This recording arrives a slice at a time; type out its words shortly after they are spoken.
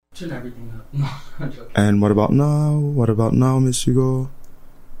Turn everything up. No, I'm joking. And what about now? What about now, Miss Hugo?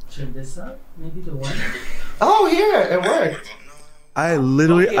 Turn this up? Maybe the one? Oh, here! It worked. I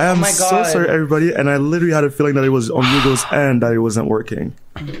am so sorry, everybody, and I literally had a feeling that it was on Hugo's end that it wasn't working.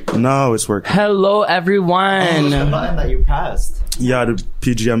 Now it's working. Hello, everyone. The button that you pressed. Yeah, the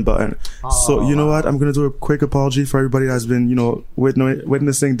PGM button. So, you know what? I'm going to do a quick apology for everybody that's been,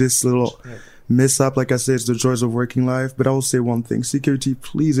 witnessing this little mishap. Like I said, it's the joys of working life. But I will say one thing. Security,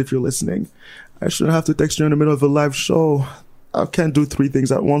 please, if you're listening, I shouldn't have to text you in the middle of a live show. I can't do 3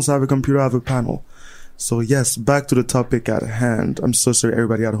 things at once. I have a computer, I have a panel. So yes, back to the topic at hand. I'm so sorry,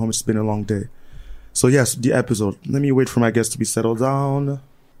 everybody at home. It's been a long day. So yes, the episode. Let me wait for my guests to be settled down.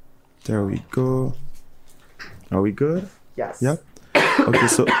 There we go. Are we good? Yes. Yep. Okay,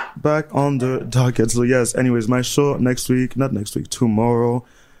 so back on the docket. So yes, anyways, my show tomorrow,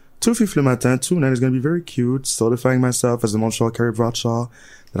 2:50 le matin, 2:09 is going to be very cute, solidifying myself as the Montreal Carrie Bradshaw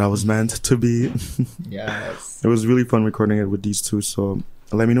that I was meant to be. Yes. It was really fun recording it with these two, so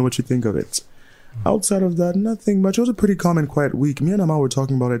let me know what you think of it. Outside of that, nothing much. It was a pretty calm and quiet week. Me and Amal were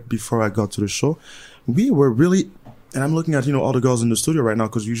talking about it before I got to the show. We were really, and I'm looking at, all the girls in the studio right now,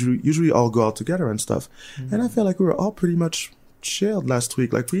 because usually all go out together and stuff. Mm-hmm. And I feel like we were all pretty much chilled last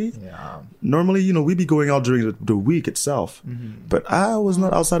week. Like normally, we'd be going out during the week itself. Mm-hmm. But I was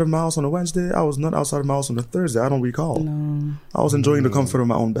not outside of my house on a Wednesday. I was not outside of my house on a Thursday. I don't recall. No. I was enjoying the comfort of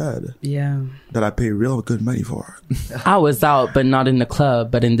my own bed. Yeah. That I pay real good money for. I was out, but not in the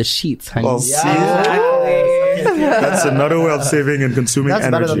club, but in the sheets, honey. Well, that's another way of saving and consuming energy.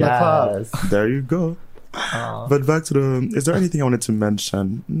 Better than the club. There you go. But back to is there anything I wanted to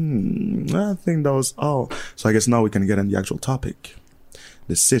mention? I think that was all. So I guess now we can get on the actual topic.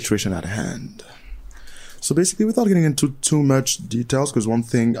 The situation at hand. So basically, without getting into too much details, because one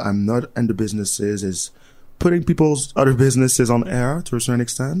thing I'm not in the business is putting people's other businesses on air to a certain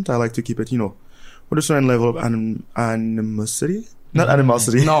extent. I like to keep it, with a certain level of animosity. Not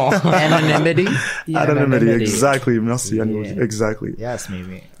animosity. No. Anonymity. Yeah, anonymity. Exactly. Merci. Yeah. Exactly. Yes,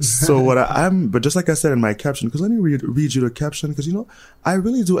 maybe. So but just like I said in my caption, because let me read you the caption, because I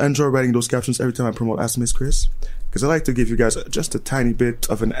really do enjoy writing those captions every time I promote Ask Miss Chris, because I like to give you guys just a tiny bit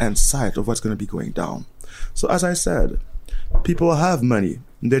of an insight of what's going to be going down. So as I said, people have money.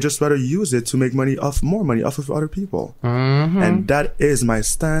 They just rather use it to make more money off of other people. Mm-hmm. And that is my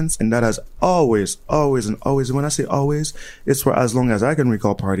stance. And that has always, and when I say always, it's for as long as I can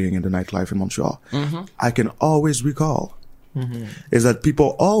recall partying in the nightlife in Montreal. Mm-hmm. I can always recall is that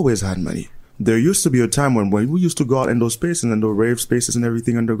people always had money. There used to be a time when we used to go out in those spaces and those rave spaces and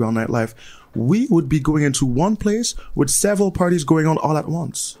everything, underground nightlife, we would be going into one place with several parties going on all at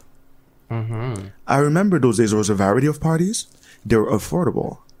once. Mm-hmm. I remember those days. There was a variety of parties. They were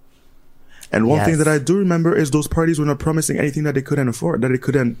affordable. And one thing that I do remember is those parties were not promising anything that they couldn't afford, that they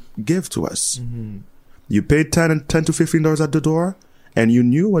couldn't give to us. Mm-hmm. You paid $10 to $15 at the door, and you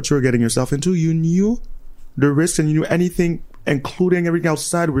knew what you were getting yourself into. You knew the risks, and you knew anything, including everything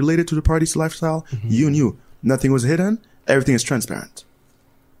outside related to the party's lifestyle. Mm-hmm. You knew. Nothing was hidden. Everything is transparent.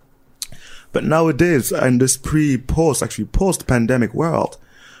 But nowadays, in this post-pandemic world,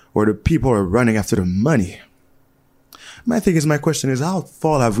 where the people are running after the money, my question is, how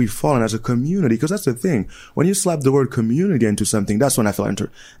far have we fallen as a community? Because that's the thing. When you slap the word community into something, that's when I feel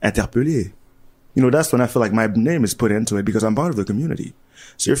interpellé. That's when I feel like my name is put into it, because I'm part of the community.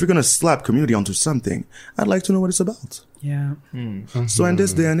 So if you're going to slap community onto something, I'd like to know what it's about. Yeah. Mm-hmm. So in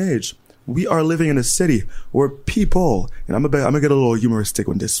this day and age, we are living in a city where people, and I'm gonna get a little humoristic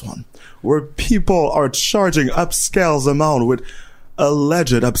on this one, where people are charging upscale amount with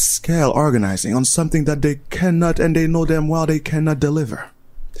alleged upscale organizing on something that they cannot, and they know damn well they cannot deliver.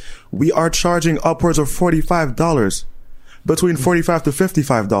 We are charging upwards of $45, between $45 to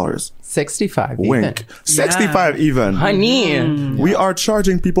 $55. 65 Wink. Even. 65 even. Honey. We are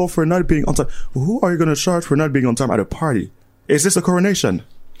charging people for not being on time. Who are you going to charge for not being on time at a party? Is this a coronation?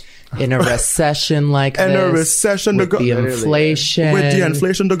 In a recession like in this. In a recession. With the inflation. With the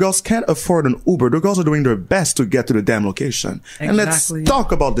inflation, the girls can't afford an Uber. The girls are doing their best to get to the damn location. Exactly. And let's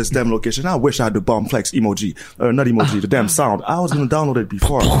talk about this damn location. I wish I had the bomb flex emoji. Not emoji, the damn sound. I was going to download it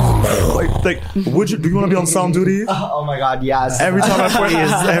before. do you want to be on sound duty? Oh my God, yes. Every time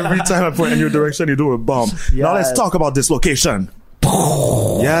I point in your direction, you do a bomb. Yes. Now let's talk about this location.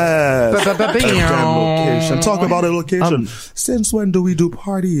 Yes. Location. Talk about a location. Since when do we do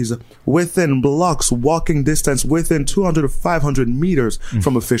parties within blocks, walking distance, within 200 to 500 meters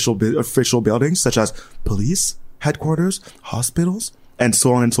from official buildings such as police, headquarters, hospitals, and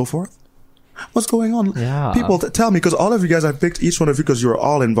so on and so forth? What's going on? Yeah. People tell me, because all of you guys, I picked each one of you because you're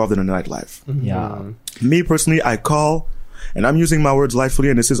all involved in the nightlife. Yeah. Me personally, I call And I'm using my words lightfully,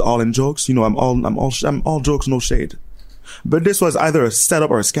 and this is all in jokes. You know, I'm all jokes, no shade. But this was either a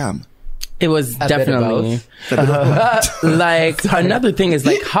setup or a scam. It was A bit of definitely like another thing is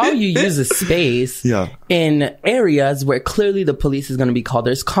like how you use a space Yeah. in areas where clearly the police is going to be called.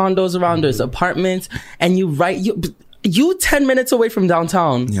 There's condos around, there's apartments, and you 10 minutes away from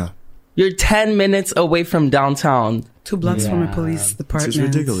downtown. Yeah. You're 10 minutes away from downtown. 2 blocks from a police It's department. just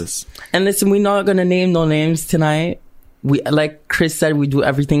ridiculous. And listen, we're not going to name no names tonight. We, like Chris said, we do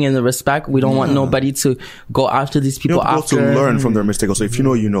everything in the respect. We don't want nobody to go after these You people know, people after. to learn from their mistakes. So if you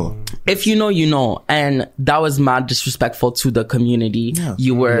know, you know. If you know, you know. And that was mad disrespectful to the community. Yeah.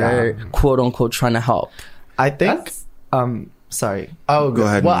 You were quote unquote trying to help. I think. That's- Sorry. Oh, Go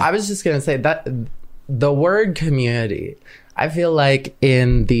ahead, Well, Nina. I was just gonna say that the word community. I feel like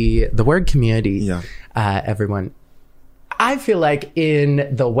in the word community, Yeah. everyone. I feel like in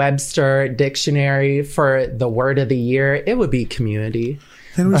the Webster dictionary for the word of the year, it would be community.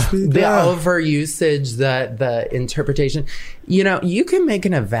 Can we speak? The Yeah. overusage, the interpretation. You know, you can make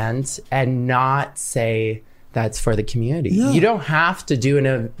an event and not say that's for the community. Yeah. You don't have to do an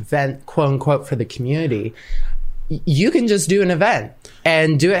event, quote unquote, for the community. You can just do an event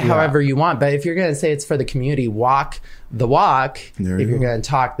and do it however you want. But if you're going to say it's for the community, walk the walk. There If you you're go. going to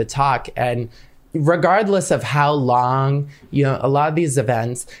talk the talk. And regardless of how long, you know, a lot of these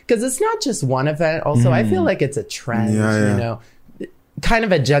events, because it's not just one event. Also, I feel like it's a trend, Yeah. you know, kind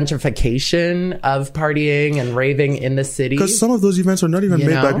of a gentrification of partying and raving in the city. Because some of those events are not even You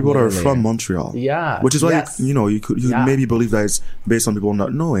made by know? people that are from Montreal. Yeah. Which is why, Yes. you could Yeah. maybe believe that it's based on people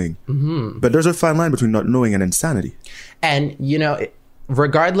not knowing. Mm-hmm. But there's a fine line between not knowing and insanity. And, you know,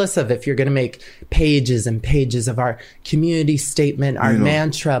 regardless of if you're going to make pages and pages of our community statement, our You know.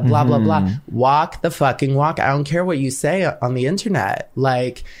 mantra, blah, blah, blah, walk the fucking walk. I don't care what you say on the internet.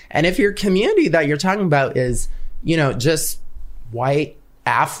 Like, and if your community that you're talking about is, you know, just white,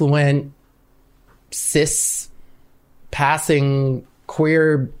 affluent, cis, passing,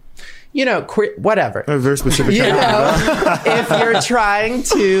 queer, you know, queer, whatever. A very specific You kind of know, if you're trying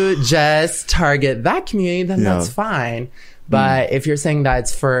to just target that community, then Yeah. that's fine. But if you're saying that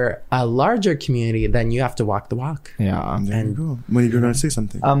it's for a larger community, then you have to walk the walk. Yeah. There you go. When you're going to say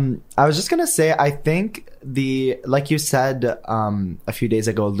something. I was just gonna say, I think like you said a few days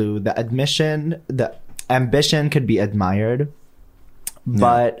ago, Lou, the ambition could be admired,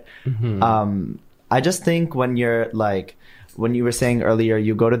 but I just think when you were saying earlier,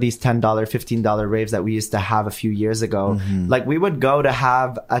 you go to these $10, $15 raves that we used to have a few years ago. Like we would go to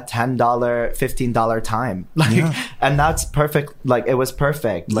have a $10, $15 time. And that's perfect. Like it was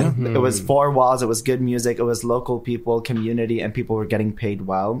perfect. Like it was 4 walls. It was good music. It was local people, community, and people were getting paid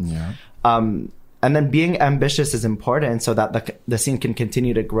well. Yeah. And then being ambitious is important so that the scene can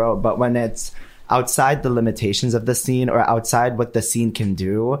continue to grow. But when it's outside the limitations of the scene or outside what the scene can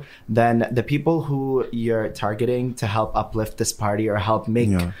do, then the people who you're targeting to help uplift this party or help make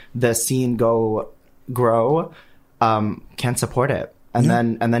the scene grow can't support it. And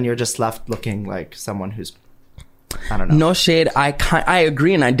then you're just left looking like someone who's, I don't know. No shade. I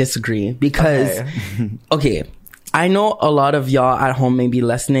agree and I disagree because, okay, I know a lot of y'all at home maybe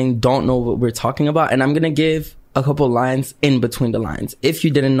listening don't know what we're talking about, and I'm going to give a couple lines in between the lines. If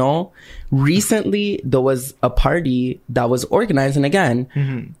you didn't know, recently there was a party that was organized, and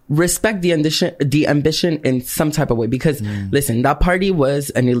again, respect the ambition in some type of way, because listen, that party was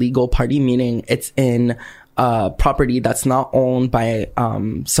an illegal party, meaning it's in property that's not owned by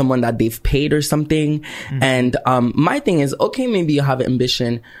someone that they've paid or something. And my thing is, okay, maybe you have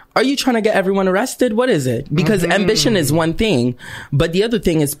ambition. Are you trying to get everyone arrested? What is it? Because ambition is one thing, but the other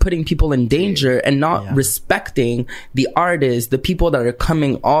thing is putting people in danger and not respecting the artists, the people that are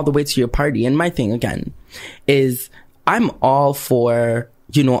coming all the way to your party. And my thing again is, I'm all for,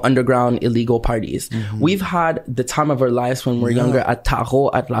 you know, underground illegal parties. We've had the time of our lives when we're younger at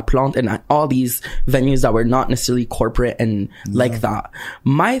Tahoe, at La Plante, and at all these venues that were not necessarily corporate and like that.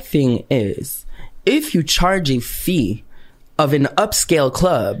 My thing is, if you charge a fee of an upscale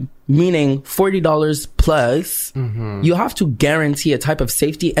club, meaning $40 plus, you have to guarantee a type of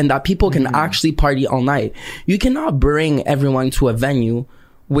safety and that people can actually party all night. You cannot bring everyone to a venue,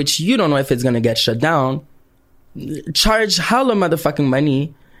 which you don't know if it's going to get shut down, charge hella motherfucking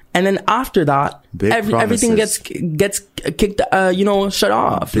money, and then after that, everything gets kicked, shut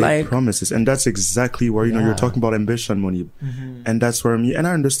off. Big like promises. And that's exactly where, you're talking about ambition, Monib. And that's where and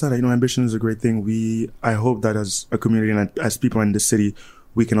I understand that, ambition is a great thing. I hope that as a community and as people in this city,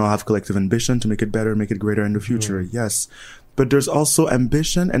 we can all have collective ambition to make it better, make it greater in the future. Yes. But there's also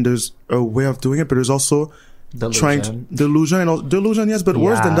ambition and there's a way of doing it, but there's also delusion, yes, but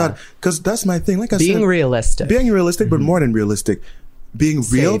worse than that, because that's my thing. Like I said, being realistic, but more than realistic. Being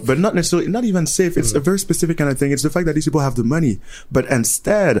real, but not necessarily, not even safe. It's a very specific kind of thing. It's the fact that these people have the money, but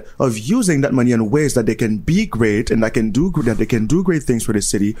instead of using that money in ways that they can be great and that they can do great things for the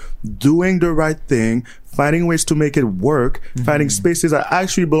city, doing the right thing, finding ways to make it work, finding spaces that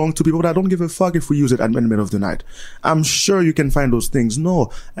actually belong to people that don't give a fuck if we use it in the middle of the night. I'm sure you can find those things.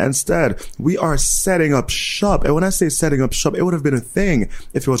 No, instead, we are setting up shop. And when I say setting up shop, it would have been a thing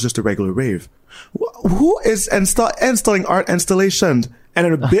if it was just a regular rave. Who is installing art installations and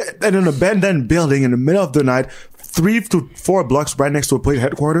in an abandoned building in the middle of the night, 3 to 4 blocks right next to a police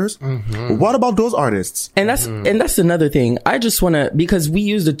headquarters? What about those artists? And that's another thing. I just want to, because we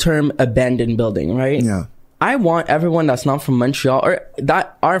use the term abandoned building, right? Yeah. I want everyone that's not from Montreal or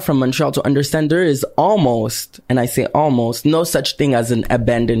that are from Montreal to understand there is almost, and I say almost, no such thing as an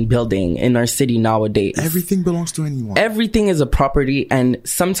abandoned building in our city nowadays. Everything belongs to anyone. Everything is a property, and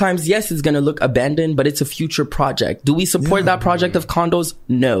sometimes, yes, it's going to look abandoned, but it's a future project. Do we support that project of condos?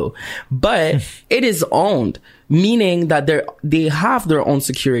 No. But it is owned. Meaning that they have their own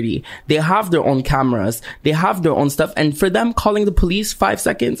security, they have their own cameras, they have their own stuff, and for them calling the police 5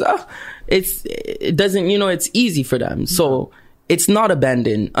 seconds, it doesn't, it's easy for them. So it's not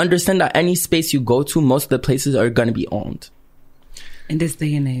abandoned. Understand that any space you go to, most of the places are going to be owned. In this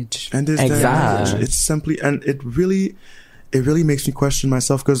day and age. Exactly. It's simply, and it really makes me question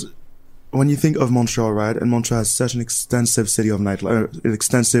myself, because when you think of Montreal, right, and Montreal has such an extensive city of nightlife, an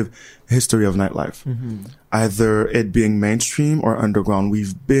extensive history of nightlife, either it being mainstream or underground.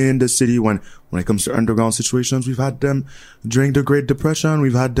 We've been the city when it comes to underground situations. We've had them during the Great Depression.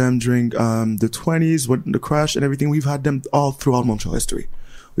 We've had them during the 20s, with the crash and everything. We've had them all throughout Montreal history.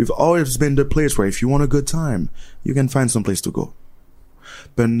 We've always been the place where if you want a good time, you can find some place to go.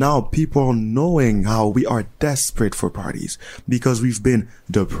 But now people knowing how we are desperate for parties because we've been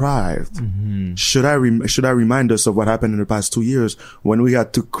deprived. Should I remind us of what happened in the past 2 years when we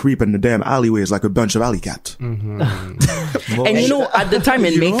had to creep in the damn alleyways like a bunch of alley cat? And at the time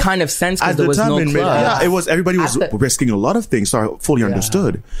it made kind of sense because there was no club. It was, everybody was risking a lot of things, so I fully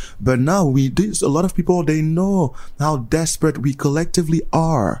understood. But now a lot of people, they know how desperate we collectively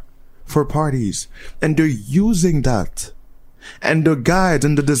are for parties, and they're using that and the guide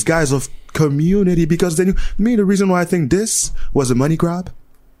and the disguise of community, because the reason why I think this was a money grab.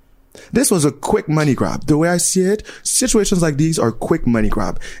 This was a quick money grab. The way I see it, situations like these are quick money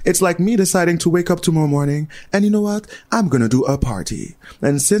grab. It's like me deciding to wake up tomorrow morning and you know what? I'm gonna do a party.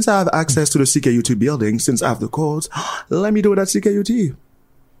 And since I have access to the CKUT building, since I have the codes, let me do it at CKUT.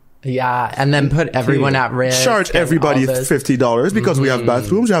 Yeah, and then put everyone at risk. Charge everybody $50 because we have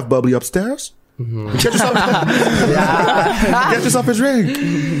bathrooms, you have bubbly upstairs. Get yourself a drink.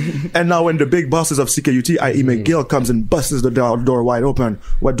 And now when the big bosses of CKUT, i.e. McGill, comes and busts the door wide open,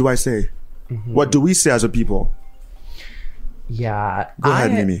 what do I say? What do we say as a people? Yeah. Go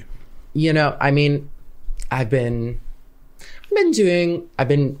ahead, Mimi. I've been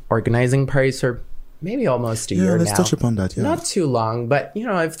organizing parties for maybe almost a year now. Let's touch upon that. Yeah. Not too long, but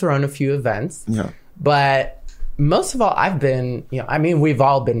I've thrown a few events. Yeah. But most of all, I've been, we've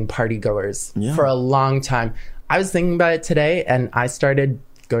all been party goers for a long time. I was thinking about it today, and I started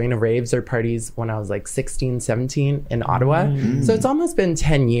going to raves or parties when I was like 16, 17 in Ottawa. So it's almost been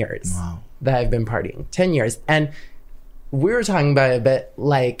 10 years that I've been partying. 10 years. And we were talking about it, but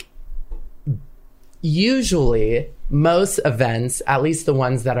like, usually most events, at least the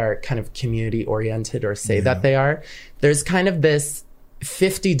ones that are kind of community oriented or say that they are, there's kind of this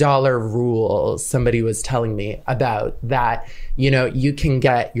 $50 rule somebody was telling me about that, you can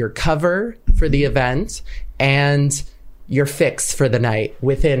get your cover for the event and your fix for the night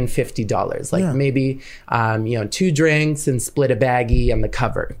within $50. Like maybe, 2 drinks and split a baggie and the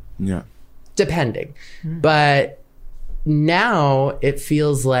cover. Yeah. Depending. But now it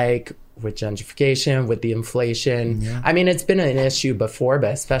feels like with gentrification, with the inflation, it's been an issue before,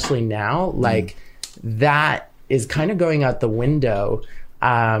 but especially now, like that is kind of going out the window.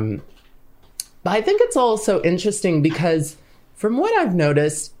 But I think it's also interesting because from what I've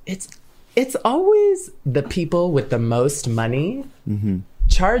noticed, it's always the people with the most money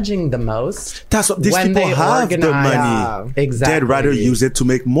charging the most. That's what these people have, the money. Exactly. They'd rather use it to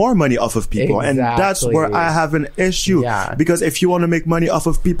make more money off of people. And that's where I have an issue. Yeah. Because if you want to make money off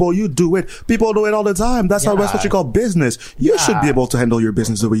of people, you do it. People do it all the time. That's what you call business. You should be able to handle your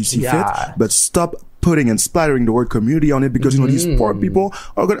business the way you see fit. But stop putting and splattering the word community on it because, these poor people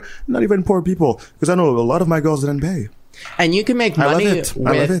are not even poor people. Because I know a lot of my girls didn't pay. And you can make I love money it. I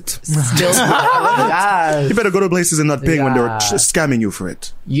love with it. still. Yes. You better go to places and not paying when they're Yeah. scamming you for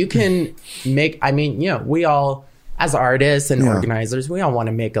it. You can make, I mean, we all, as artists and Yeah. organizers, we all want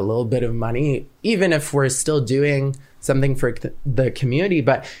to make a little bit of money, even if we're still doing something for the community,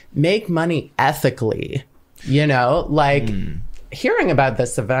 but make money ethically, hearing about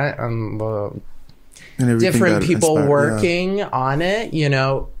this event, And everything different that people inspired- working on it,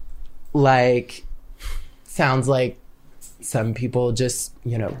 sounds like some people just,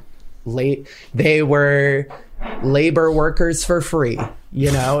 they were labor workers for free,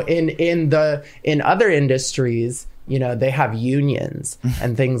 in other industries, they have unions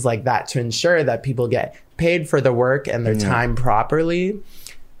and things like that to ensure that people get paid for the work and their time properly.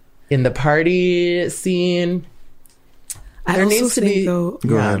 In the party scene, I there also needs to think, be though,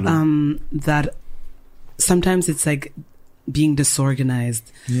 Go ahead. that sometimes it's like being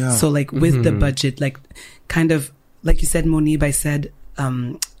disorganized. Yeah. So like with the budget, like kind of like you said, Monib, I said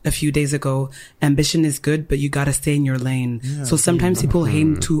a few days ago, ambition is good, but you got to stay in your lane. Yeah. So sometimes people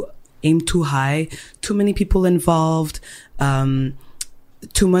aim too high, too many people involved,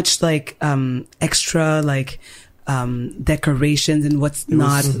 too much like extra like decorations and what's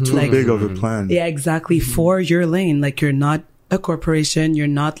not Too like big of a plan. yeah, exactly. For your lane. Like you're not a corporation. You're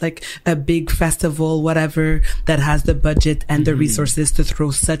not like a big festival, whatever, that has the budget and the resources to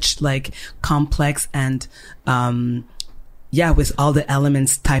throw such like complex and, with all the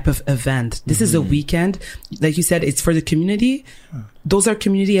elements type of event. This is a weekend. Like you said, it's for the community. Those are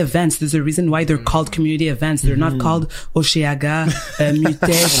community events. There's a reason why they're called community events. They're not called Oshéaga, Mutech,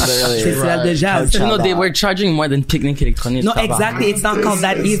 Festival de Jazz. No, they were charging more than Picnic Electronique. No, exactly. It's not called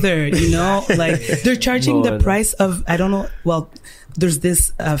that either. Like they're charging the price of, I don't know. Well, there's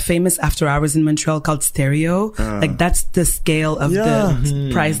this famous after hours in Montreal called Stereo. Like that's the scale of the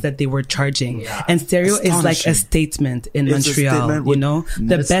price that they were charging. And Stereo is like a statement in It's a Montreal, statement with-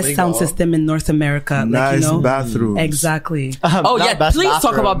 the best sound system in North America. Nice Bathrooms. bathrooms. Exactly. Oh yeah, best please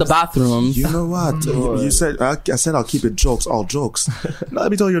talk about the bathrooms. You know what? You said I said I'll keep it jokes, all jokes. Now,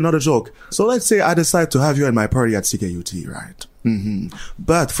 let me tell you another joke. So let's say I decide to have you at my party at CKUT, right?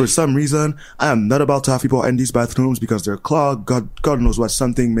 But for some reason, I am not about to have people in these bathrooms because they're clogged. God knows what,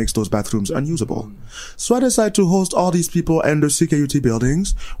 something makes those bathrooms unusable. So I decide to host all these people in the CKUT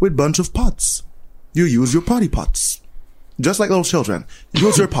buildings with bunch of pots. You use your party pots. Just like little children.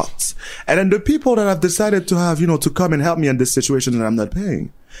 Use your pots. And then the people that I've decided to have, to come and help me in this situation that I'm not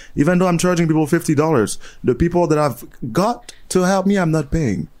paying. Even though I'm charging people $50, the people that I've got to help me, I'm not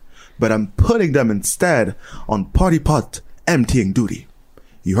paying. But I'm putting them instead on party pot emptying duty.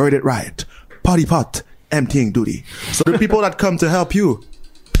 You heard it right. Party pot emptying duty. So the people that come to help you,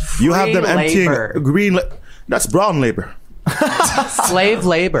 you have them emptying that's brown labor. slave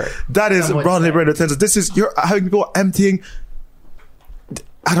labor. That is brown labor in the sense that you're having people emptying,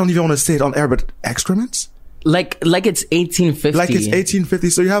 I don't even want to say it on air, but excrements? Like it's 1850. Like it's 1850.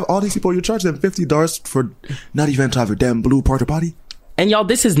 So you have all these people, you charge them $50 for not even to have a damn blue porta potty. And y'all,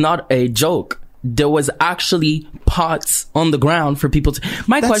 this is not a joke. There was actually pots on the ground for people to...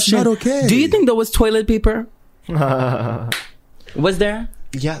 My That's question, not okay. do you think there was toilet paper? Was there?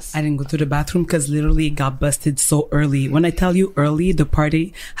 Yes. I didn't go to the bathroom because literally it got busted so early. When I tell you early, the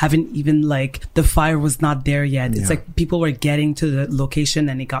party haven't even the fire was not there yet. It's like people were getting to the location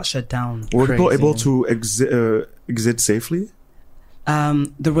and it got shut down. Were people able to exit safely?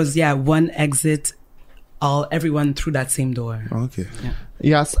 There was, one exit, everyone through that same door. Okay. Yeah.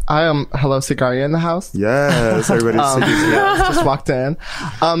 Yes, I am. Hello, Sigaria in the house. Yes, everybody's singing. Just walked in.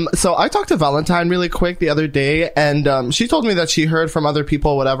 So I talked to Valentine really quick the other day, and she told me that she heard from other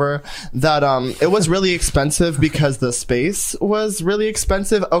people, whatever, that it was really expensive because the space was really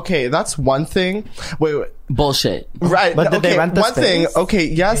expensive. Okay, that's one thing. Wait. Bullshit. Right. But did they rent the one thing. space? Okay,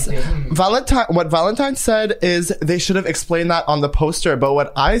 yes. What Valentine said is they should have explained that on the poster, but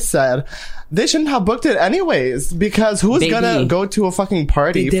what I said, they shouldn't have booked it anyways, because who's gonna go to a fucking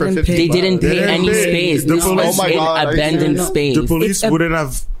party They for didn't 50 pay. They bucks? didn't pay any pay. space. The This police- was Oh my an God, are you abandoned serious? space. The police wouldn't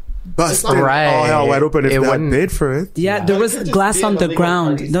have busted Right. all hell wide open if It they had wouldn't. paid for it. Yeah, there was glass on the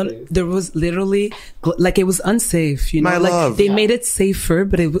ground. There was literally it was unsafe. My love. They made it safer,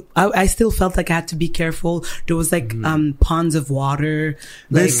 but I still felt like I had to be careful. There was ponds of water.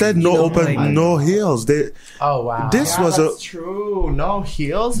 They said no heels. Oh, wow. This was That's true. No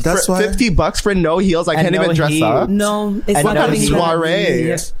heels. That's for why- $50 for no heels. I And can't no even dress heat. up. No, it's And not no having soiree.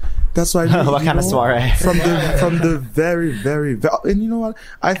 Yeah. That's why. What kind of soiree? From the very, very, and you know what?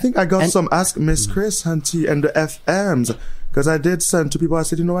 I think I got some Ask Miss Chris Hunty and the FMs. Because I did send to people, I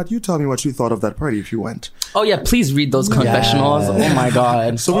said, you know what, you tell me what you thought of that party if you went. Oh yeah, please read those confessionals. Oh my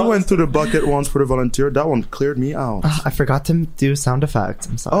God. So we went through the bucket once for the volunteer. That one cleared me out. I forgot to do sound effects.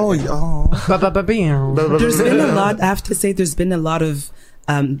 I'm sorry. There's been a lot, I have to say, there's been a lot of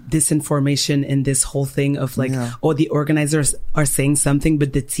disinformation in this whole thing of like, the organizers are saying something,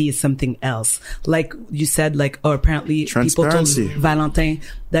 but the tea is something else. Like you said, like, apparently people told Valentin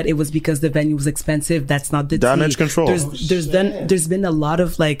that it was because the venue was expensive. That's not the damage tea. control. There's been a lot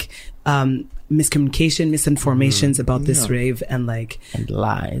of like, miscommunication, misinformations about this rave and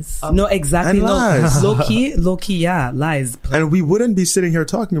lies. No, exactly. And lies. Low key, yeah, lies. And we wouldn't be sitting here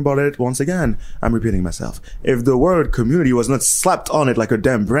talking about it once again. I'm repeating myself. If the word community was not slapped on it like a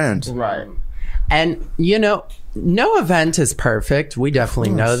damn brand. Right. And, no event is perfect. We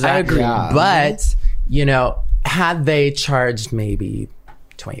definitely know that. I agree. Yeah. But, had they charged maybe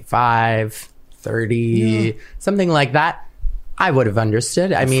 25, 30, something like that, I would have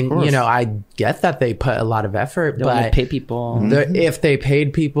understood. I mean, I get that they put a lot of effort, but pay people. If they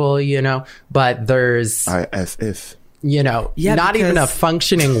paid people, but there's if not even a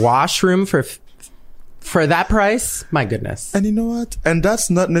functioning washroom for that price. My goodness. And you know what? And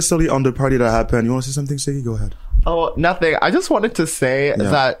that's not necessarily on the party that happened. You want to say something, Siggy? Go ahead. Oh, nothing. I just wanted to say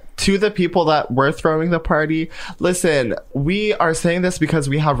that to the people that were throwing the party, listen, we are saying this because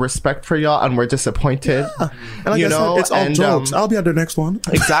we have respect for y'all and we're disappointed. Yeah. And like I said, it's all jokes. I'll be at the next one.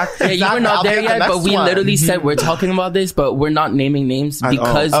 Exactly. Yeah, you were not there yet, but we literally said we're talking about this, but we're not naming names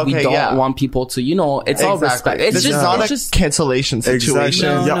because we don't want people to, it's all respect. It's not a cancellation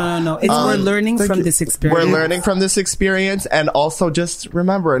situation. No. It's we're learning from this experience. We're learning from this experience, and also just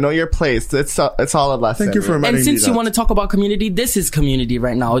remember, know your place. It's all a lesson. Thank you for reminding me. And since you want to talk about community, this is community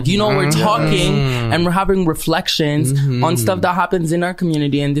right now. We're talking and we're having reflections on stuff that happens in our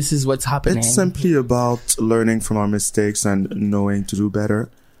community, and this is what's happening. It's simply about learning from our mistakes and knowing to do better.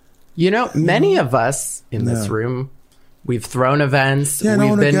 Many of us in this room, we've thrown events,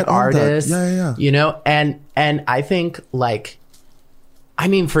 we've been artists, and I think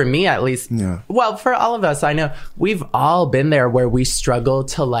for me at least, well, for all of us, I know we've all been there where we struggle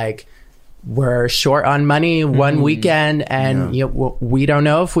to we're short on money one weekend and we don't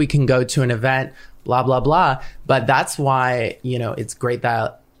know if we can go to an event, blah, blah, blah. But that's why, it's great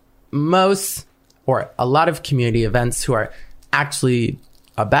that most or a lot of community events who are actually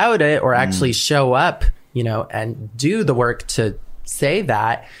about it or actually show up, and do the work to say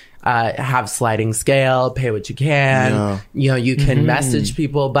that, have sliding scale, pay what you can, you can message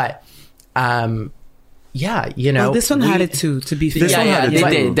people, but, well, this one had it too, to be fair. They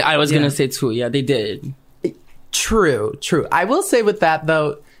did. I was going to say too. Yeah, they did. True. I will say with that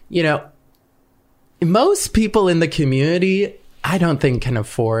though, most people in the community, I don't think can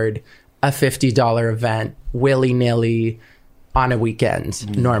afford a $50 event willy-nilly on a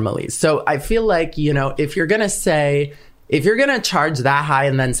weekend normally. So I feel like, if you're going to charge that high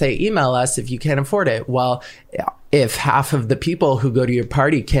and then say, email us if you can't afford it. Well, if half of the people who go to your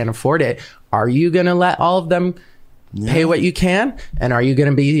party can't afford it, are you going to let all of them pay what you can? And are you going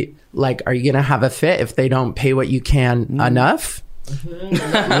to be are you going to have a fit if they don't pay what you can enough?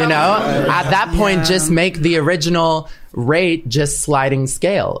 At that point, just make the original rate just sliding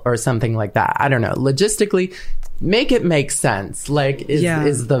scale or something like that. I don't know. Logistically, make it make sense.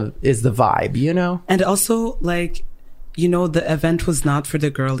 Is the vibe, And also the event was not for the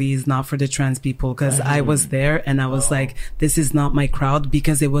girlies, not for the trans people, because I was there and I was like, this is not my crowd,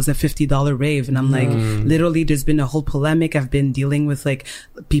 because it was a $50 rave. And I'm like, literally, there's been a whole polemic. I've been dealing with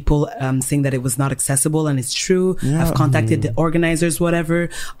people saying that it was not accessible, and it's true. I've contacted the organizers, whatever.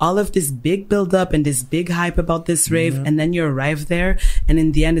 All of this big build up and this big hype about this rave. And then you arrive there. And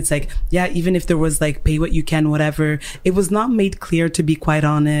in the end, it's even if there was pay what you can, whatever, it was not made clear, to be quite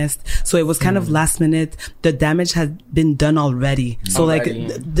honest. So it was kind of last minute. The damage had been done already. So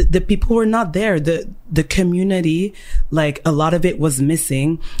the people were not there. The community, a lot of it was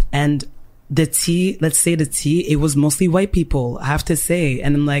missing. And the tea, it was mostly white people, I have to say.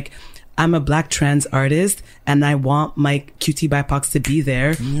 And I'm I'm a black trans artist and I want my QT BIPOCs to be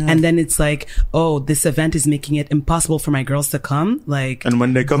there. Yeah. And then it's this event is making it impossible for my girls to come. And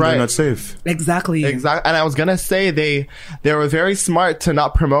when they come, they're not safe. Exactly. And I was gonna say they were very smart to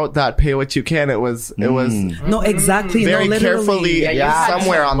not promote that pay what you can. It was no, exactly. Very carefully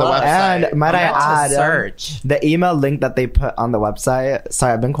somewhere on the website. And might I add, search the email link that they put on the website.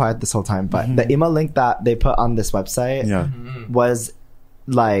 Sorry, I've been quiet this whole time, but the email link that they put on this website was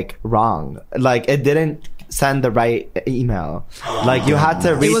wrong. It didn't send the right email. You had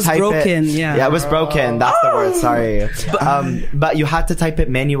to retype it. Was broken. Yeah, it was broken. That's the word. Sorry. But you had to type it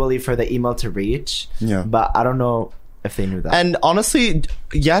manually for the email to reach. Yeah. But I don't know if they knew that. And honestly,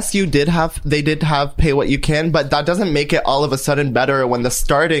 yes, they did have pay what you can, but that doesn't make it all of a sudden better when the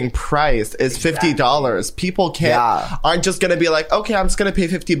starting price is $50. People aren't just gonna be like, okay, I'm just gonna pay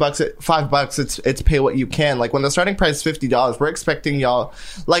 $50, $5. It's pay what you can. Like when the starting price is $50, we're expecting y'all,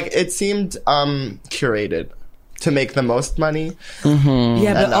 like it seemed curated to make the most money. Mm-hmm.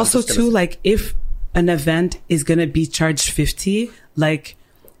 Yeah, but also too, like if an event is gonna be charged $50, like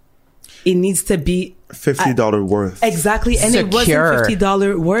it needs to be $50 worth. Exactly. And secure. It wasn't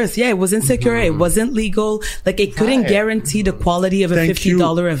 $50 worth. Yeah, it wasn't secure. It wasn't legal. Like it couldn't guarantee the quality of a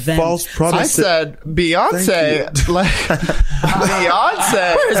 $50 event. False promises. I said Beyonce. Like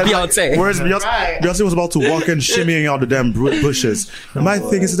Beyonce. Where's Beyonce? Whereas Beyonce was about to walk in shimmying out the damn bushes. My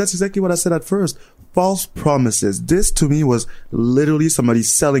thing is, that's exactly what I said at first. False promises. This to me was literally somebody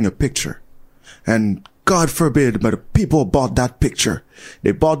selling a picture. And God forbid, but people bought that picture.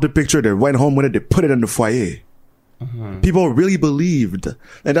 They bought the picture, they went home with it, they put it in the foyer. People really believed.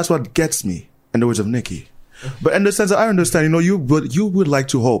 And that's what gets me, in the words of Nikki. But in the sense that I understand, you would like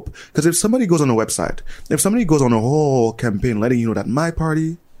to hope. Because if somebody goes on a website, if somebody goes on a whole campaign letting you know that my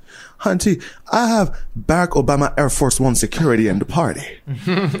party, Hunty, I have Barack Obama Air Force One security in the party.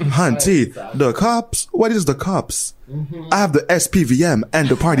 Hunty, the cops, what is the cops? I have the SPVM and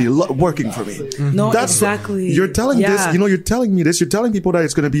the party working for me. No, exactly. You're telling this, you're telling me this, you're telling people that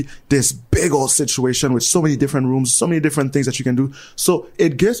it's going to be this big old situation with so many different rooms, so many different things that you can do. So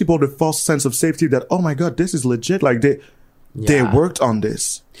it gives people the false sense of safety that, oh my God, this is legit. Like they worked on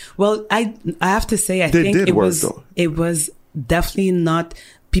this. Well, I have to say, I think it was definitely not.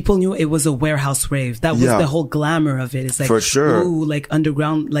 People knew it was a warehouse rave. That was the whole glamour of it. It's like, for sure. Ooh, like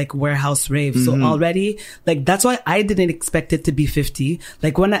underground, like warehouse rave. So already, like, that's why I didn't expect it to be 50.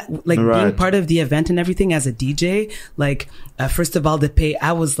 Like when being part of the event and everything as a DJ, like, first of all, the pay,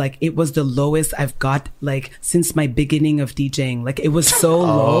 I was like, it was the lowest I've got, like, since my beginning of DJing. Like, it was so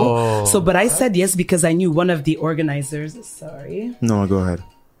low. So, but I said yes because I knew one of the organizers. Sorry. No, go ahead.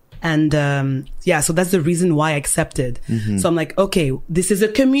 And so that's the reason why I accepted. So I'm like, okay, this is a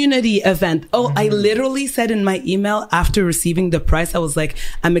community event. I literally said in my email after receiving the price, I was like,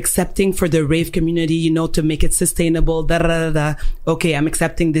 I'm accepting for the rave community, to make it sustainable. Okay, I'm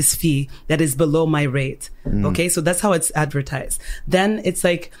accepting this fee that is below my rate. Okay, so that's how it's advertised. Then it's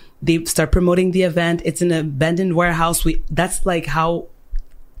like they start promoting the event. It's in an abandoned warehouse. That's like how.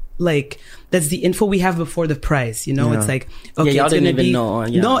 Like, that's the info we have before the price, It's like, okay, y'all it's didn't going to be... know.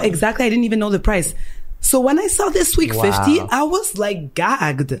 No, exactly. I didn't even know the price. So when I saw this week 50, I was like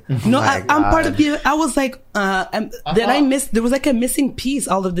gagged. I'm part of the... I was like, did I miss... There was like a missing piece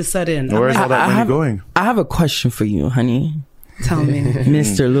all of a sudden. Where's all that money going? I have a question for you, honey. Tell me.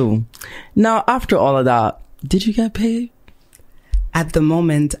 Mr. Lou. Now, after all of that, did you get paid? At the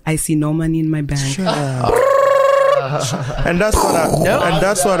moment, I see no money in my bank. And that's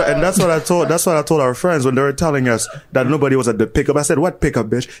what I told our friends when they were telling us that nobody was at the pickup. I said, "What pickup,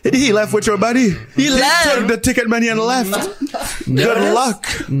 bitch? He left with your buddy. He took the ticket money and left. Good luck."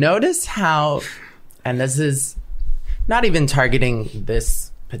 Notice how, and this is not even targeting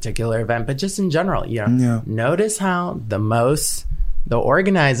this particular event, but just in general, notice how the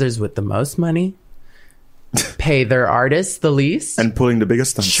organizers with the most money pay their artists the least and pulling the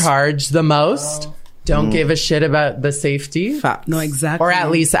biggest stunts, charge the most. Don't give a shit about the safety. No, exactly. Or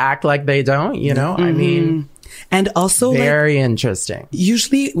at least act like they don't, I mean. And also, very interesting.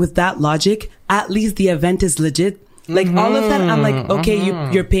 Usually with that logic, at least the event is legit. Like all of that, I'm like, okay,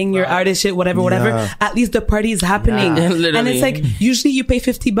 you're paying your artist shit, whatever. At least the party is happening. And it's like, usually you pay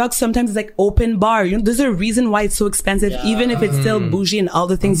 $50. Sometimes it's like open bar. There's a reason why it's so expensive, even if it's still bougie and all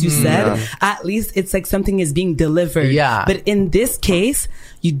the things you said. At least it's like something is being delivered. But in this case,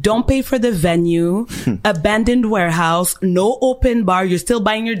 you don't pay for the venue, abandoned warehouse, no open bar. You're still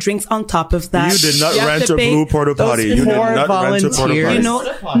buying your drinks on top of that. You did not rent a blue porta potty. You did not rent a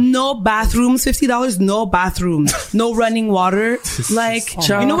porta potty. No bathrooms, $50, no bathrooms, no running water. Like,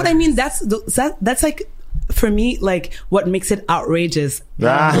 you know what I mean? That's like, for me, like what makes it outrageous. It's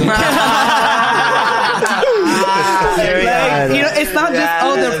not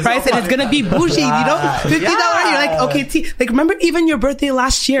just the price and it's gonna be bougie. $50. You're like, okay, like remember even your birthday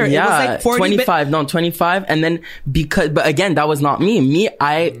last year? Yeah, it was like 40, 25. No, 25, and then but again, that was not me.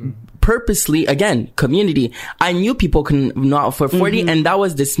 I purposely, again, community. I knew people could not afford 40, and that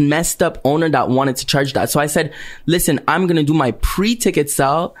was this messed up owner that wanted to charge that. So I said, listen, I'm going to do my pre-ticket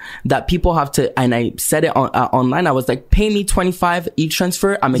sale that people have to, and I said it online. I was like, pay me $25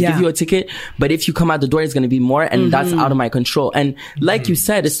 e-transfer. I'm going to give you a ticket. But if you come out the door, it's going to be more. And that's out of my control. And like you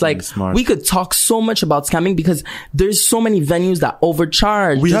said, it's like, we could talk so much about scamming because there's so many venues that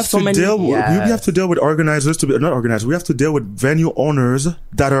overcharge. We have to deal with organizers not organizers. We have to deal with venue owners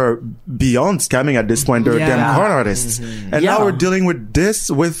that are beyond scamming at this point. They're damn con artists. And now we're dealing with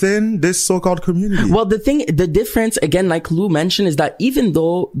this within this so-called community. Well, the difference, again, like Lou mentioned, is that even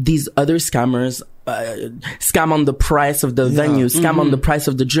though these other scammers scam on the price of the venue, scam on the price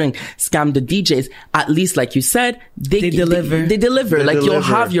of the drink, scam the DJs, at least, like you said, they deliver. They deliver. You'll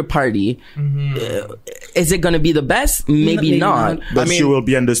have your party. Is it going to be the best? Maybe not. But you will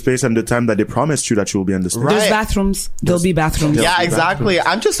be in the space and the time that they promised you that you will be in the space. There's bathrooms. There'll be bathrooms. Yeah, exactly.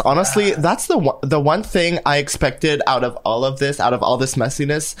 I'm just honestly, that's the one thing I expected out of all of this, out of all this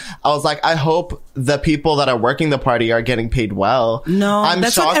messiness. I was like, I hope the people that are working the party are getting paid well. No,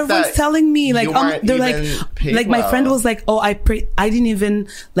 that's what everyone's telling me. Like, they're like my friend was like, oh, I didn't even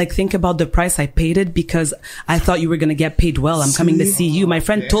like think about the price. I paid it because I thought you were going to get paid well. I'm coming to see you. My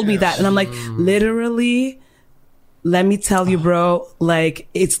friend told me that. And I'm like, literally, let me tell you, bro, like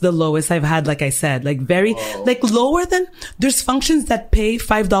it's the lowest I've had. Like I said, like very, like lower than there's functions that pay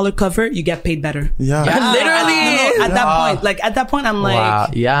 $5 cover. You get paid better. Yeah. Literally. At that point, I'm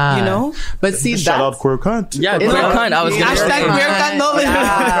like, you know, but see, shout out queer cunt. Yeah, queer cunt. I was going to hashtag queer cunt.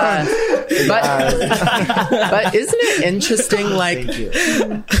 But isn't it interesting?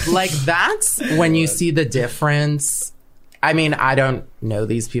 Like that's when you see the difference. I mean, I don't know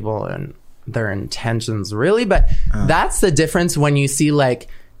these people and their intentions really, but that's the difference when you see like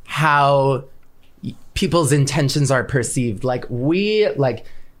how people's intentions are perceived. Like me,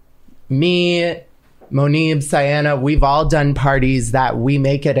 Monib, Sayana, we've all done parties that we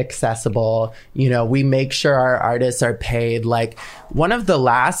make it accessible. You know, we make sure our artists are paid. Like one of the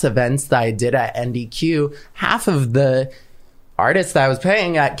last events that I did at NDQ, half of the artists that I was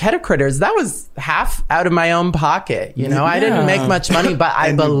paying at Keta Critters, that was half out of my own pocket. You know, I didn't make much money, but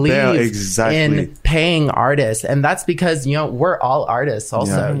I believe in paying artists. And that's because, you know, we're all artists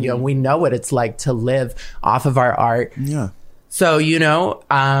also. You know, we know what it's like to live off of our art. Yeah. So, you know,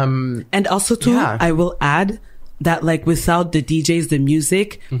 and also too, I will add that like without the DJs, the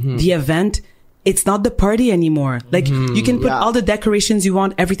music, the event, it's not the party anymore. Like you can put all the decorations you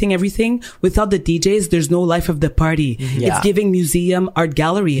want, everything. Without the DJs, there's no life of the party. It's giving museum, art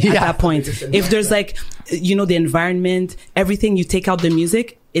gallery at that point. If there's like, you know, the environment, everything, you take out the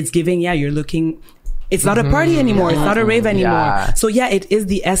music, it's giving, you're looking, it's not a party anymore. It's not a rave anymore. So it is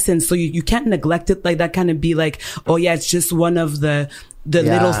the essence. So you can't neglect it like that, kind of be like, oh yeah, it's just one of the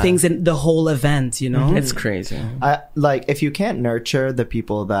little things in the whole event, you know? It's crazy. Like, if you can't nurture the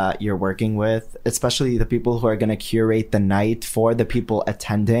people that you're working with, especially the people who are going to curate the night for the people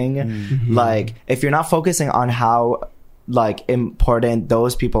attending, like, if you're not focusing on how like important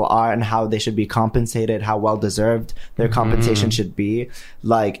those people are and how they should be compensated, how well deserved their compensation should be,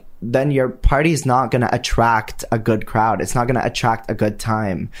 like, then your party is not going to attract a good crowd. It's not going to attract a good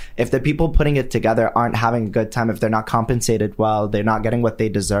time. If the people putting it together aren't having a good time, if they're not compensated well, they're not getting what they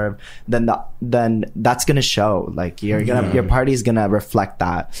deserve, then that's going to show. Like your party's going to reflect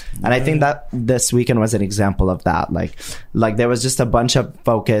that. And I think that this weekend was an example of that. Like there was just a bunch of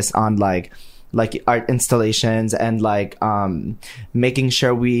focus on like art installations and like making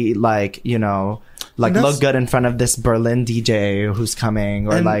sure we like, you know, like look good in front of this Berlin DJ who's coming,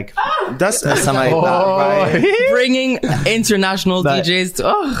 or like that's something like that, right? Bringing international DJs to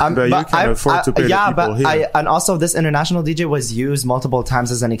but you can afford to pay the people here. And also this international DJ was used multiple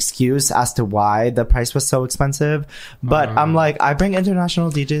times as an excuse as to why the price was so expensive. But I'm like, I bring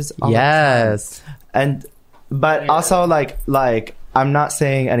international DJs all the time. But also like I'm not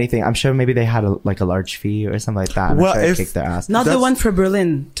saying anything. I'm sure maybe they had a large fee or something like that. Well, if kicked their ass. Not the one for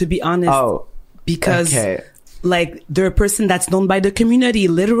Berlin, to be honest. Oh, because like they're a person that's known by the community.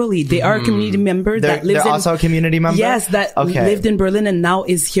 Literally, they are a community member that lives. They're also a community member. Yes, that lived in Berlin and now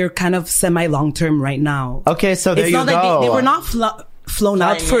is here, kind of semi long term right now. Okay, so there it's you not go. Like they were not flown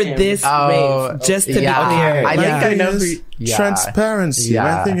out for this rave. Just to be clear. I think I know who. Transparency.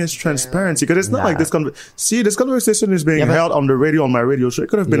 My thing is transparency, because it's not like this. This conversation is being held on the radio, on my radio show. It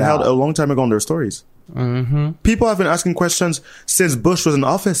could have been held a long time ago on their stories. People have been asking questions since Bush was in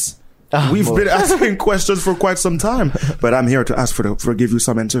office. We've been asking questions for quite some time, but I'm here to ask for give you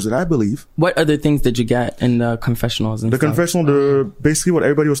some answers that I believe. What other things did you get in the confessionals and The stuff? confessional, basically what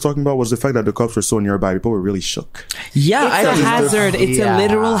everybody was talking about was the fact that the cops were so nearby. People were really shook. Yeah, It's a hazard. It's a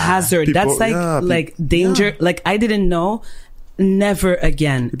literal hazard. People- That's like danger. Like I didn't know. Never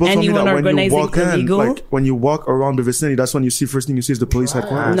again. People told me Anyone that when you organizing walk in, illegal. like when you walk around the vicinity, that's when you see first thing you see is the police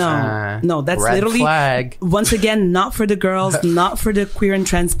headquarters. No, that's Red literally flag. once again not for the girls, not for the queer and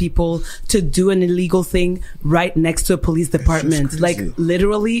trans people to do an illegal thing right next to a police department. Like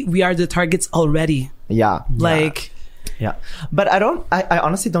literally, we are the targets already. Yeah. Like, Yeah. But I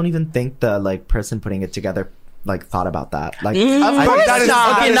honestly don't even think the like person putting it together like thought about that. Like, Of course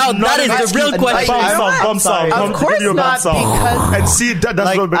not. Okay, now that is the real question. Of course not, because And see, that's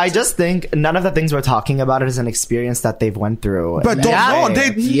like, what I just think none of the things we're talking about is an experience that they've went through. But don't know. They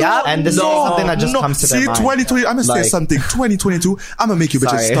and this is something that just comes to see, their mind. 2020. I'm gonna say Like- something. 2022. I'm gonna make you bitches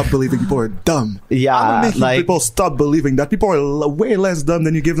Sorry. stop believing people are dumb. Yeah, I'm gonna make you like- people stop believing that people are way less dumb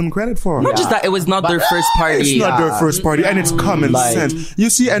than you give them credit for. Not just that, it was not their first party. It's not their first party, and it's common Like- sense. You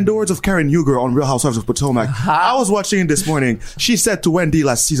see, and the words of Karen Huger on Real Housewives of Potomac. I was watching this morning. She said to Wendy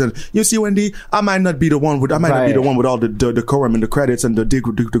last season, "You see, Wendy, I might not be the one with all the decorum and the credits and the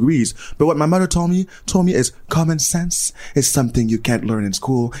degrees, but what my mother told me is common sense is something you can't learn in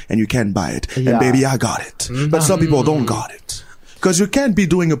school and you can't buy it. And baby, I got it. But some people don't got it." Because you can't be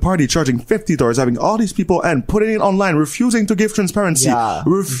doing a party charging $50, having all these people and putting it online, refusing to give transparency,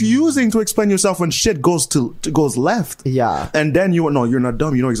 refusing to explain yourself when shit goes left. Yeah. And then you're not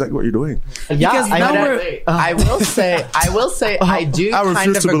dumb. You know exactly what you're doing. Yeah, Because I I will say, I do I kind of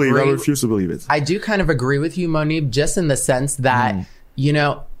refuse agree. to believe it. I do kind of agree with you, Monib, just in the sense that, you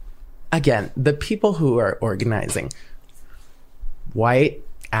know, again, the people who are organizing, white,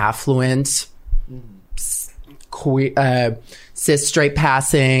 affluent, queer, cis straight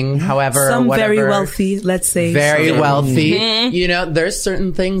passing, however, some whatever, very wealthy, let's say. very wealthy. You know, there's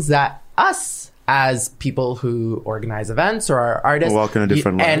certain things that us as people who organize events or are artists walk in a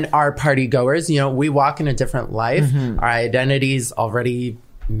different life. and are party goers, you know, we walk in a different life. Our identities already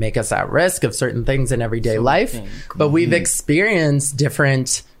make us at risk of certain things in everyday life, but we've experienced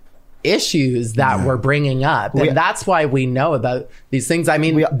different issues that we're bringing up, and that's why we know about these things. I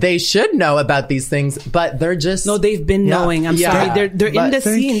mean, they should know about these things, but they're just No, they've been knowing. I'm sorry. They're in the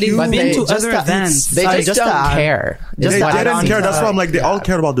scene. They've you. been But to other events. they Sorry, just just to don't add- care. just They to add didn't on care. to That's why I'm like, they all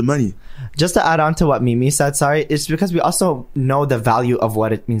cared about the money. Just to add on to what Mimi said, sorry, it's because we also know the value of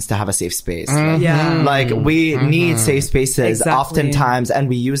what it means to have a safe space. Yeah. Like we need safe spaces Exactly. oftentimes, and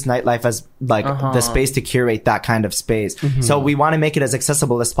we use Nightlife as like the space to curate that kind of space. So we want to make it as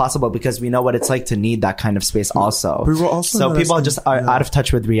accessible as possible because we know what it's like to need that kind of space also. We were also So not people asking- just are out of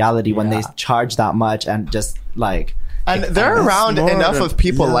touch with reality when they charge that much and just like. And they're around smart enough and- of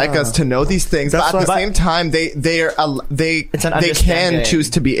people like us to know these things, That's but at the why- same time, they It's an can understanding.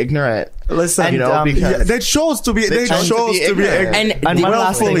 choose to be ignorant. Listen, You know, because they chose to be chose to be ignorant. And one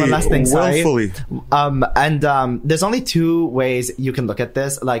last thing, sorry. willfully. There's only two ways you can look at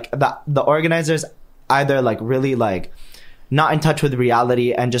this. Like the organizers either like really like not in touch with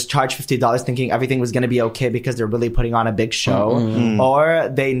reality and just charge $50 thinking everything was going to be okay because they're really putting on a big show, or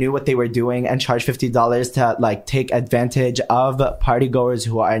they knew what they were doing and charged $50 to like take advantage of party goers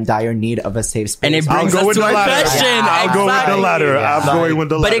who are in dire need of a safe space. And it brings us to our question. I'll go with the latter. I'm going with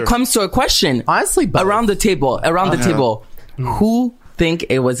the But latter. it comes to a question. Honestly, both. around the table, who think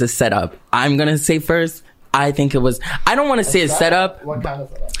it was a setup? I'm gonna say first. I think it was. I don't want to say a setup. What kind of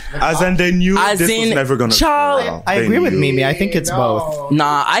setup? As in, they knew As this in, was never gonna. child, go well. I They agree with knew. Mimi. I think it's both.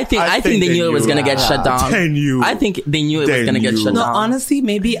 Nah, I think they knew it was gonna get shut down. They knew. I think they knew it was They gonna get knew. shut No, down. honestly,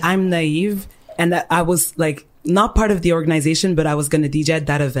 maybe I'm naive and I was like not part of the organization, but I was going to DJ at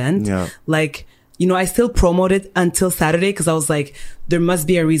that event. Yeah. Like, you know, I still promoted until Saturday because I was like, there must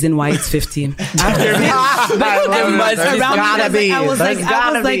be a reason why it's 15. I was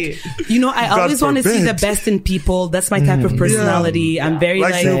like, you know, I always want to see the best in people. That's my type of personality. I'm very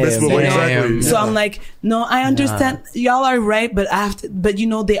Like you, Miss Woman, exactly. so I'm like, no, I understand. Y'all are right, but you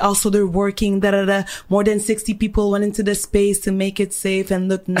know, they're working. More than 60 people went into the space to make it safe and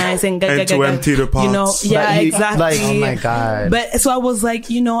look nice and to empty the pots. You know, yeah, But you- exactly. like, oh my God. But so I was like,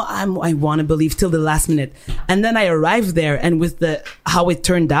 you know, I want to believe till the last minute, and then I arrived there, and with how it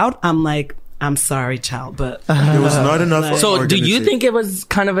turned out, I'm like, I'm sorry, child, but It was not enough. So, do you organization. think it was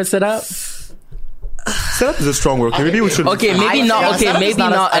kind of a setup? Setup is a strong word. Okay, maybe we should. Okay, maybe not. Okay, maybe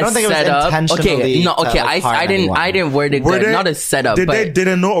not I don't a think it was setup. intentionally Okay, no. Okay, to harm I anyone. didn't word it good. Not a setup. Did but they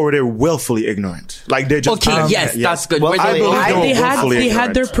didn't know, or were they willfully ignorant? Like they just. okay, yes, that's good. Well, Were I they- believe they were willfully They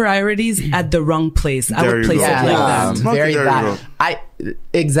had their ignorant. priorities at the wrong place. I There would you place go. it like Yeah, that. Okay, very there you that. go.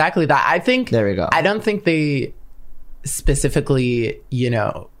 Exactly that. I think There we go. I don't think they specifically,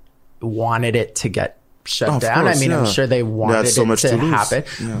 wanted it to get shut Of down. course, I mean, I'm yeah. sure they They wanted had so it much to to lose. happen.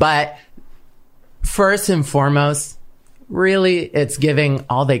 Yeah. But first and foremost, really, it's giving.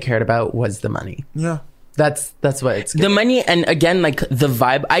 All they cared about was the money. Yeah. That's what it's the giving. money, and again, like the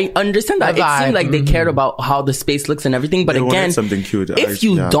vibe. I understand that The it vibe, seemed like they cared about how the space looks and everything, but They wanted again, something cute. if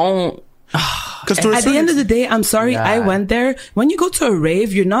you Yeah. don't, Because At the end of the day, I'm sorry, Yeah. I went there. When you go to a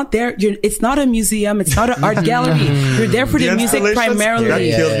rave, you're not there. It's not a museum. It's not an art gallery. You're there for the music installations, primarily.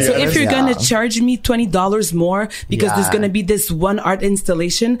 that killed me. So if you're Yeah. gonna charge me $20 more because there's Yeah. gonna be this one art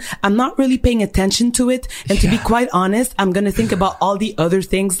installation, I'm not really paying attention to it. And to be quite honest, I'm gonna think about all the other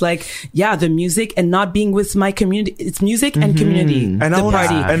things like, the music and not being with my community. It's music and community, And the I wanna-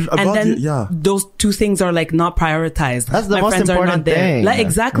 party. and about then the- those two things are like not prioritized. That's the my most friends are important not there. thing. Like,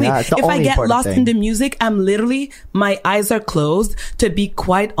 exactly. Yeah, it's the If I only get important lost thing. in the music, I'm literally, my eyes are closed. To be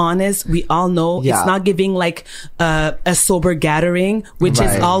quite honest, we all know Yeah. it's not giving like a sober gathering, which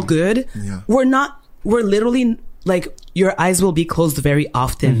is Right. all good. Yeah. We're literally like, your eyes will be closed very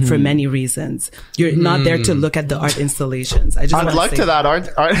often for many reasons. You're not there to look at the art installations. I just I'd wanna like say to that art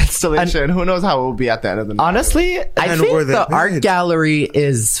installation. Who knows how it will be at the end of the night. Honestly, I And think were they the art paid? gallery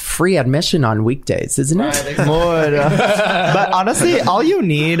is free admission on weekdays, isn't it? more. But honestly, all you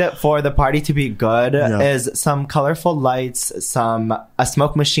need for the party to be good is some colorful lights, a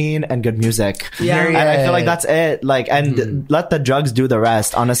smoke machine, and good music. Yeah. And I feel like that's it. Like, and let the drugs do the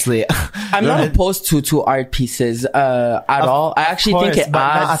rest. Honestly, I'm not opposed to art pieces at all. I actually course, think it but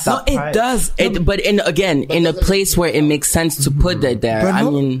not adds. at No, that it price. does. But in a place where it makes sense to put it there. But I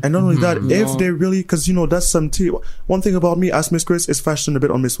no- mean, and not only that, if they really, because that's some tea. One thing about me, as Miss Chris, is fashioned a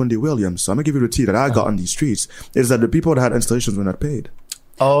bit on Miss Wendy Williams. So I'm gonna give you the tea that I got on these streets is that the people that had installations were not paid.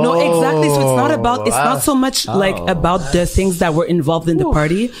 No, exactly. So it's not about, it's not so much like about the things that were involved in the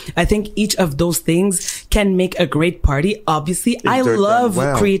party. I think each of those things can make a great party. Obviously, I they're done love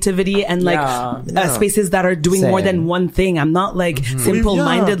well. creativity and like spaces that are doing more Same. than one thing. I'm not like simple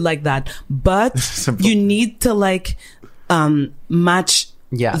minded like that, but you need to like, match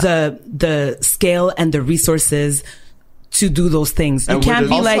Yeah. the scale and the resources to do those things. You And can't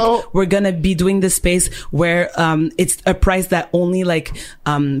be also- like, we're gonna be doing this space where it's a price that only like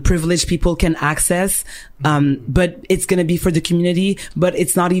privileged people can access, but it's gonna be for the community, but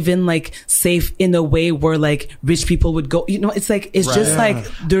it's not even like safe in a way where like rich people would go. It's like, it's just like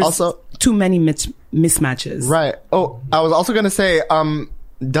there's Also- too many mismatches. Right. Oh, I was also gonna say,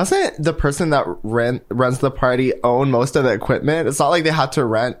 doesn't the person that runs the party own most of the equipment? It's not like they had to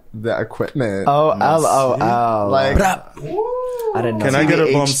rent the equipment. Oh, Like, I didn't know. Can I get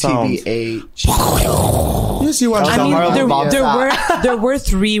a bomb sound? Yes, you watch I some mean, horror movies. there were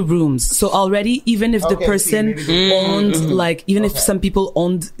 3 rooms. So already, even if the person owned, like, even if some people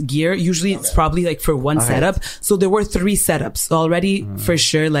owned gear, usually it's probably like for one setup. So there were 3 setups. So already, for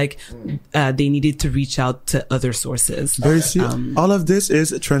sure, like, they needed to reach out to other sources. But you see, all of this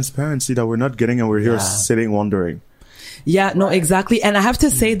is transparency that we're not getting, and we're here sitting wondering. Yeah, no, exactly. And I have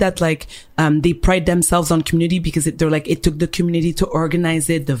to say that like, they pride themselves on community because they're like, it took the community to organize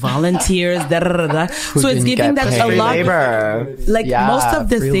it, the volunteers, So it's didn't giving get that paid. a lot. labor. Like Yeah, most of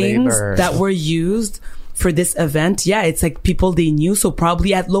the free things labor. that were used for this event, it's like people they knew, so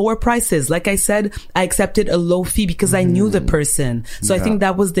probably at lower prices. Like I said, I accepted a low fee because I knew the person. So I think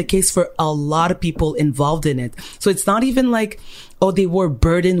that was the case for a lot of people involved in it. So it's not even like, they were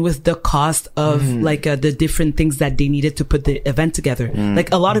burdened with the cost of like the different things that they needed to put the event together.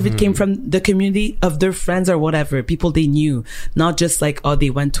 Like a lot of it came from the community of their friends or whatever, people they knew, not just like,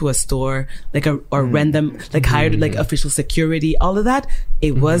 they went to a store, like or random, like hired like official security, all of that.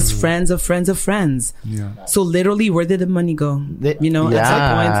 It was friends of friends of friends. Yeah. So literally, where did the money go? At some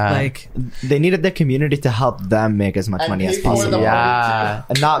point, like, They needed the community to help them make as much money as pay for possible. the Yeah.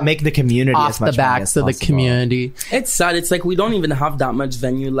 And not make the community Off as the much money as backs of the possible. community. it's sad. It's like we don't even have that much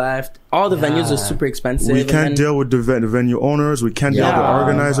venue left. All the venues are super expensive. We and can't then- deal with the venue owners. We can't deal with the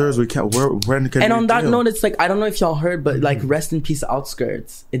organizers. We can't. When can And we on that deal? note, it's like, I don't know if y'all heard, but like, rest in peace,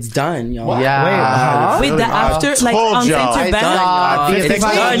 Outskirts. It's done, y'all. Yeah. wait, the after, like told on y'all. Saint It's Hubert? done, y'all. It's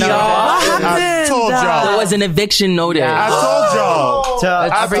done, y'all. What happened? y'all. There was an eviction notice. I told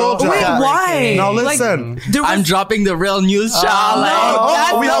y'all. I told y'all. Wait, why? Now listen. I'm dropping the real news, child.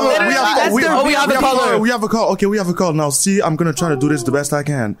 We have a caller. We have a call. Okay, we have a call. Now, see, I'm gonna try to do this the best I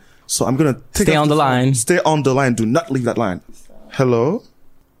can. So I'm gonna stay on the line. Stay on the line. Do not leave that line. Hello.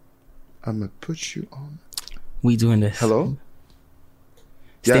 I'm gonna put you on. We doing this. Hello.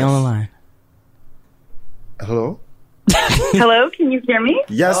 Stay on the line. Hello. Hello, can you hear me?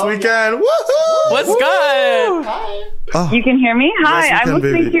 Yes, we can. Woohoo! What's good? Hi. You can hear me? Hi, Yes, we I'm can,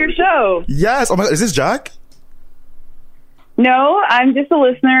 listening baby. to your show. Yes. Oh my God. Is this Jack? No, I'm just a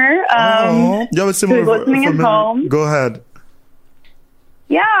listener. You have a similar who's listening at home. Go ahead.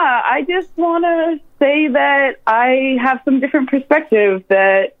 Yeah, I just want to say that I have some different perspectives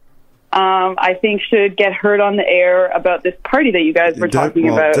that I think should get heard on the air about this party that you guys were talking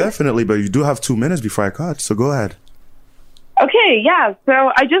about. Definitely, but you do have 2 minutes before I cut, so go ahead. Okay, yeah.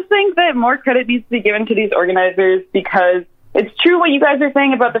 So I just think that more credit needs to be given to these organizers because it's true what you guys are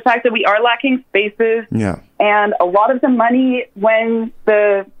saying about the fact that we are lacking spaces. Yeah. And a lot of the money, when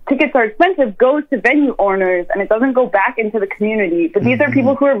the tickets are expensive, goes to venue owners and it doesn't go back into the community. But these are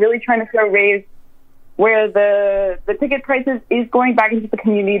people who are really trying to raise where the ticket prices is going back into the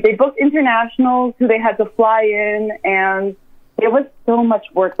community. They booked internationals who they had to fly in, and there was so much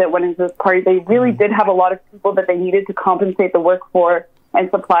work that went into this party. They really did have a lot of people that they needed to compensate the work for, and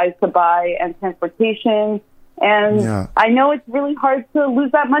supplies to buy, and transportation. And I know it's really hard to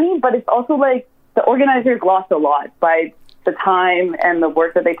lose that money, but it's also like the organizers lost a lot by the time and the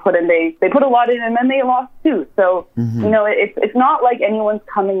work that they put in. They put a lot in, and then they lost too. So, you know, it's not like anyone's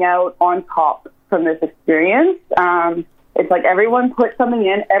coming out on top from this experience. It's like everyone put something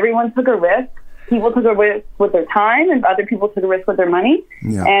in, everyone took a risk. People took a risk with their time, and other people took a risk with their money.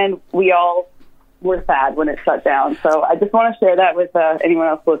 Yeah. And we all were sad when it shut down. So I just want to share that with anyone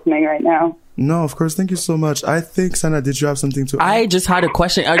else listening right now. No, of course. Thank you so much. I think, Sana, did you have something to add? I just had a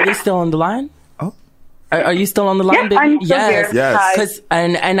question. Are you still on the line? Oh. Are you still on the line, baby? I'm still here. Yes. Because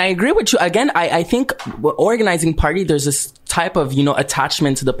and I agree with you. Again, I think organizing party, there's this type of, you know,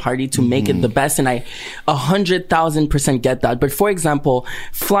 attachment to the party to make it the best. And I 100,000% get that. But for example,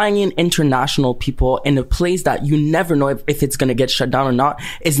 flying in international people in a place that you never know if it's going to get shut down or not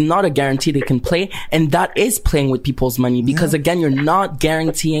is not a guarantee they can play. And that is playing with people's money because again, you're not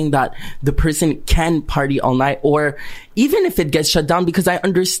guaranteeing that the person can party all night, or even if it gets shut down, because I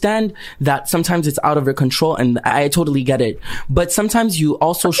understand that sometimes it's out of your control and I totally get it. But sometimes you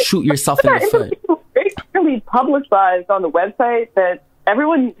also shoot yourself in the foot. Very clearly publicized on the website that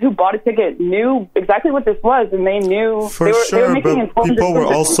everyone who bought a ticket knew exactly what this was, and they knew For sure, but people were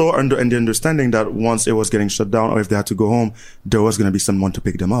also in the understanding that once it was getting shut down, or if they had to go home, there was going to be someone to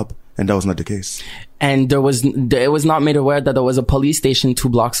pick them up, and that was not the case. And it was not made aware that there was a police station 2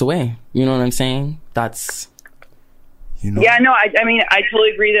 blocks away. You know what I'm saying? That's, you know. Yeah, no, I mean, I totally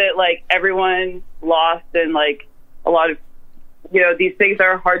agree that like everyone lost, and like a lot of, you know, these things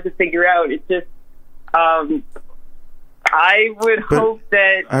are hard to figure out. It's just, I would hope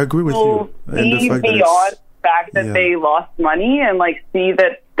that I agree with you. See beyond the fact that they lost money, and like see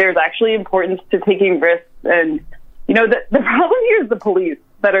that there's actually importance to taking risks. And you know, the problem here is the police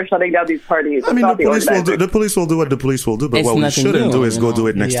that are shutting down these parties. I mean, the police will do what the police will do, but what we shouldn't do is go do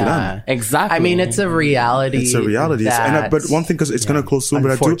it next to them. Exactly. I mean, it's a reality. It's a reality. But one thing, because it's going to close soon,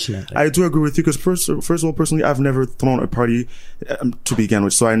 but I do agree with you, because first of all, personally, I've never thrown a party to begin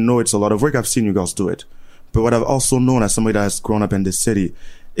with, so I know it's a lot of work. I've seen you girls do it. But what I've also known as somebody that has grown up in this city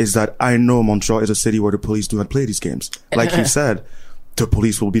is that I know Montreal is a city where the police do not play these games. Like you said, the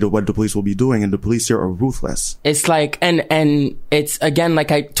police will be what the police will be doing, and the police here are ruthless. It's like, and it's again,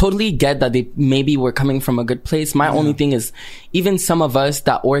 like I totally get that they maybe were coming from a good place. My only thing is, even some of us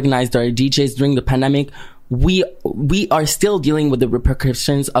that organized our DJs during the pandemic, we are still dealing with the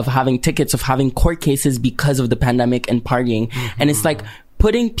repercussions of having tickets, of having court cases because of the pandemic and partying. And it's like,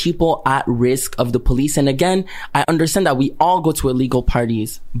 putting people at risk of the police. And again, I understand that we all go to illegal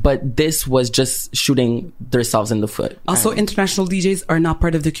parties, but this was just shooting themselves in the foot. Also, international DJs are not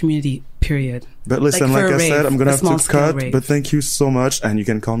part of the community, period. But listen, like I said, I'm going to have to cut, but thank you so much. And you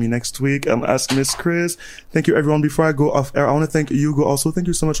can call me next week and ask Miss Chris. Thank you, everyone. Before I go off air, I want to thank Hugo also. Thank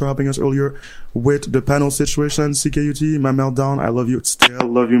you so much for helping us earlier with the panel situation. CKUT, my meltdown. I love you. Still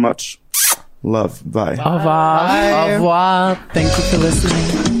love you much. Love. Bye. Au revoir. Au revoir. Thank you for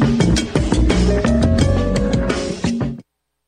listening.